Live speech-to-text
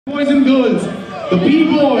Boys and girls, the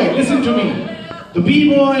B-boy, listen to me. The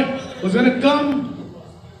B-boy was going to come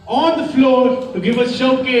on the floor to give a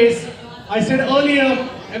showcase. I said earlier,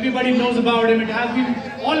 everybody knows about him. It has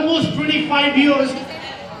been almost 25 years.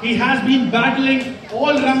 He has been battling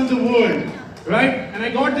all around the world, right? And I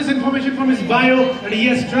got this information from his bio that he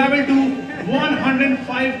has traveled to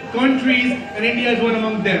 105 countries and India is one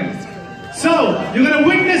among them. So, you're going to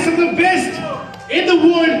witness some of the best in the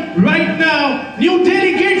world right now. New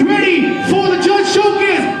Delhi, get ready for the judge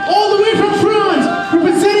showcase all the way from France,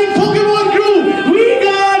 representing Pokemon Crew. We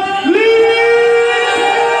got LILOU!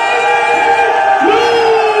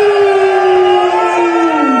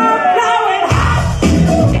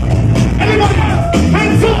 Everybody,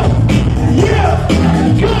 hands up! Yeah!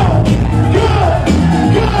 Go! Go!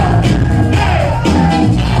 Go! Hey!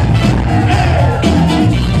 Hey!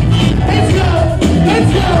 Let's go! Let's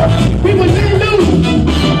go! We will LILOU!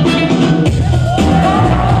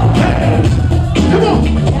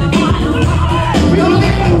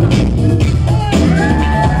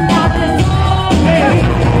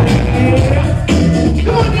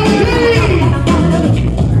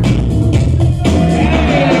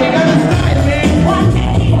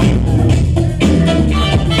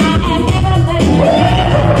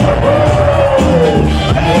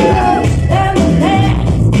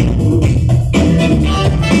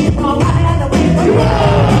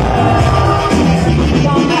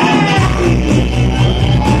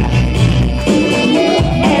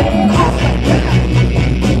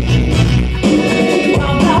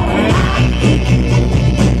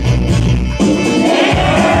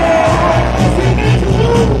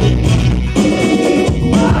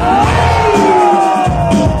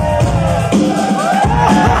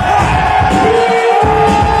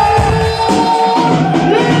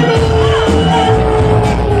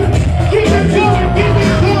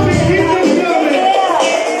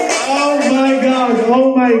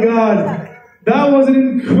 Oh my God, that was an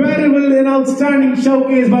incredible and outstanding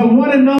showcase by one and all.